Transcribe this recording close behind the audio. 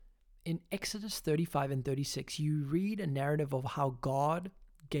in Exodus 35 and 36, you read a narrative of how God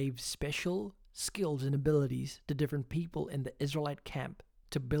gave special skills and abilities to different people in the Israelite camp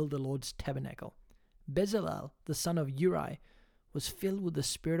to build the Lord's tabernacle. Bezalel, the son of Uri, was filled with the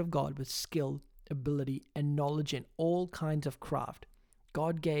Spirit of God with skill, ability, and knowledge in all kinds of craft.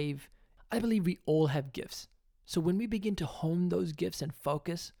 I believe we all have gifts. So when we begin to hone those gifts and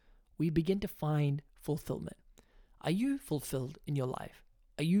focus, we begin to find fulfillment. Are you fulfilled in your life?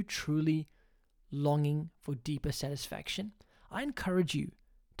 Are you truly longing for deeper satisfaction? I encourage you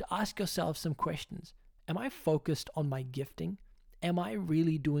to ask yourself some questions. Am I focused on my gifting? Am I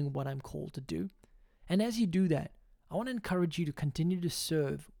really doing what I'm called to do? And as you do that, I want to encourage you to continue to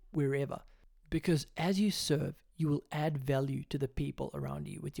serve wherever, because as you serve, you will add value to the people around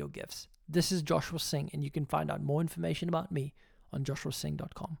you with your gifts. This is Joshua Singh, and you can find out more information about me on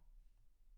joshuasingh.com.